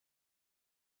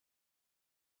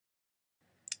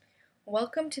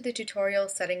Welcome to the tutorial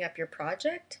setting up your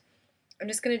project. I'm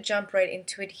just going to jump right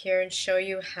into it here and show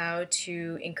you how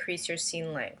to increase your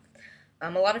scene length. A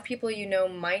lot of people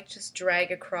might just drag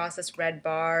across this red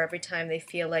bar every time they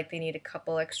feel like they need a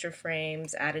couple extra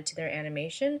frames added to their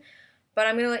animation, but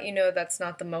I'm going to let you know that's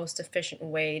not the most efficient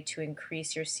way to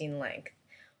increase your scene length.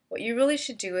 What you really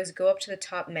should do is go up to the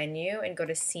top menu and go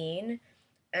to Scene,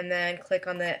 and then click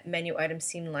on the menu item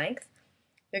Scene Length.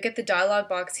 You'll get the dialog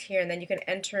box here, and then you can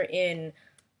enter in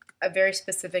a very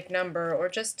specific number or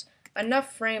just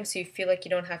enough frames so you feel like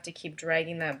you don't have to keep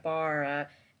dragging that bar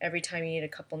every time you need a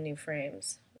couple new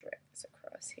frames. Drag this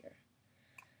across here.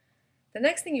 The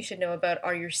next thing you should know about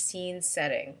are your scene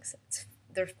settings.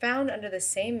 They're found under the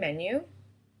same menu,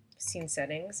 Scene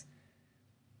Settings,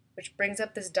 which brings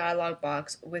up this dialog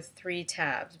box with 3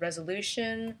 tabs: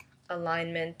 Resolution,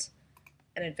 Alignment,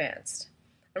 and Advanced.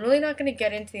 I'm really not going to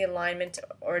get into the alignment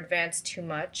or advanced too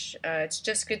much. It's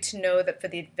just good to know that for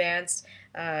the advanced,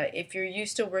 if you're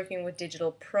used to working with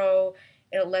Digital Pro,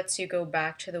 it lets you go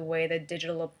back to the way that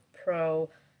Digital Pro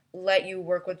let you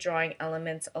work with drawing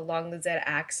elements along the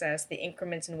Z-axis, the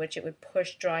increments in which it would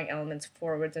push drawing elements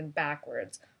forwards and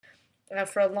backwards.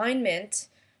 For alignment,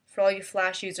 for all you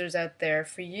Flash users out there,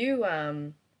 for you,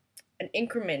 an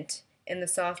increment in the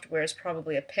software is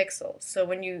probably a pixel. So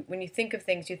when you think of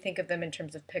things, you think of them in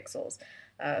terms of pixels.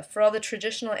 For all the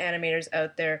traditional animators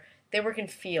out there, they work in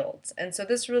fields, and so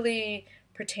this really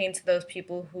pertains to those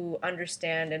people who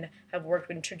understand and have worked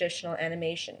in traditional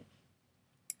animation.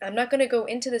 I'm not going to go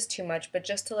into this too much, but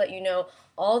just to let you know,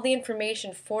 all the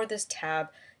information for this tab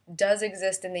does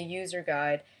exist in the user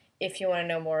guide if you want to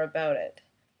know more about it.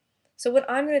 So what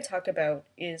I'm going to talk about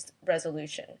is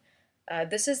resolution.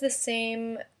 This is the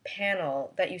same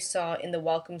panel that you saw in the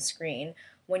welcome screen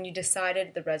when you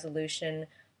decided the resolution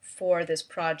for this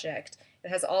project. It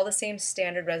has all the same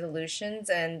standard resolutions,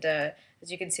 and as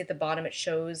you can see at the bottom, it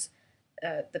shows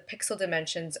the pixel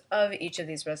dimensions of each of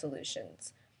these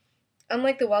resolutions.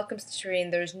 Unlike the welcome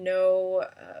screen, there's no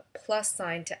plus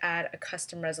sign to add a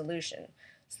custom resolution.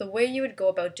 So the way you would go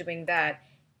about doing that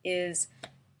is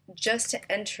just to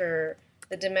enter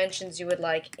the dimensions you would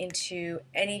like into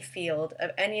any field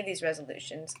of any of these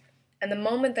resolutions, and the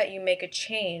moment that you make a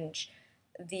change,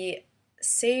 the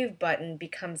Save button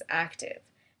becomes active.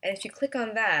 And if you click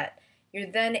on that,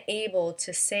 you're then able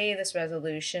to save this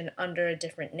resolution under a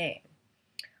different name.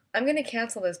 I'm going to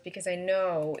cancel this because I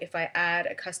know if I add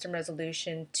a custom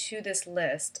resolution to this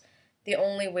list, the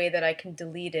only way that I can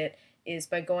delete it is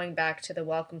by going back to the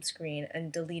welcome screen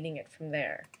and deleting it from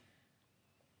there.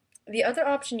 The other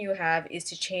option you have is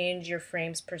to change your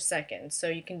frames per second. So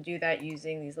you can do that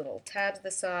using these little tabs at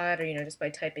the side, or just by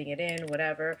typing it in,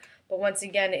 whatever. But once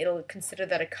again, it'll consider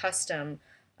that a custom,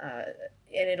 and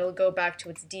it'll go back to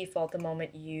its default the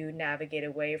moment you navigate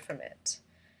away from it.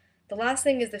 The last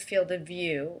thing is the field of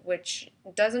view, which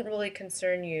doesn't really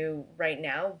concern you right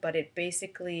now, but it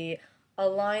basically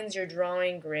aligns your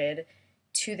drawing grid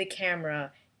to the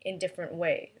camera in different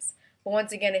ways. But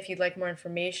once again, if you'd like more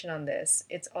information on this,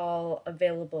 it's all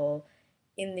available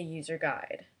in the user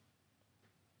guide.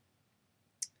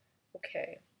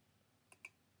 Okay.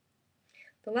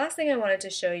 The last thing I wanted to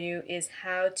show you is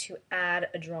how to add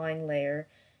a drawing layer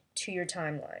to your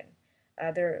timeline.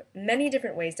 There are many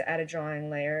different ways to add a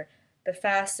drawing layer, the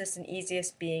fastest and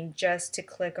easiest being just to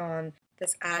click on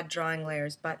this Add Drawing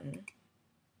Layers button.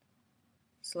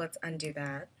 So let's undo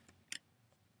that.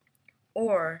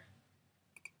 Or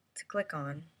to click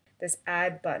on this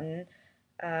Add button,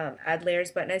 Add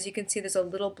Layers button. As you can see, there's a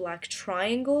little black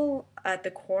triangle at the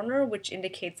corner which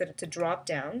indicates that it's a drop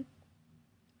down.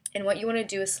 And what you want to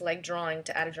do is select Drawing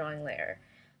to add a drawing layer.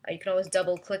 You can always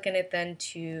double click in it then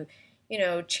to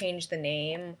change the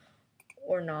name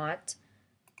or not.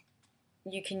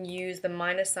 You can use the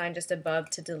minus sign just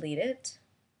above to delete it.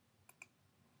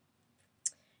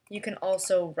 You can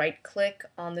also right click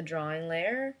on the drawing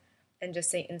layer and just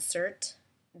say Insert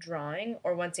Drawing,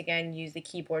 or once again use the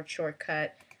keyboard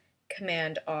shortcut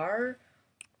Command R,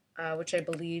 which I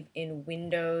believe in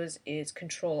Windows is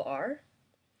Control R.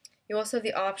 You also have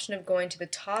the option of going to the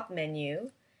top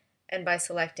menu and by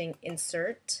selecting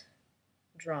Insert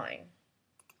Drawing.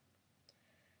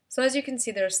 So as you can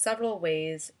see, there are several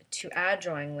ways to add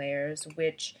drawing layers,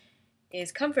 which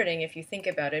is comforting if you think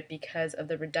about it because of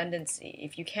the redundancy.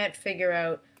 If you can't figure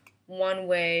out one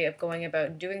way of going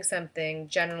about doing something,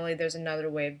 generally there's another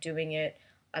way of doing it,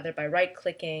 either by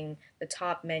right-clicking, the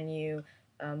top menu,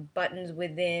 buttons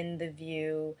within the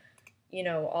view,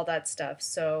 all that stuff.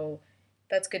 So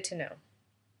that's good to know.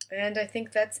 And I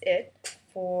think that's it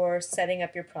for setting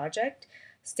up your project.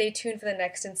 Stay tuned for the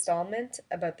next installment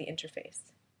about the interface.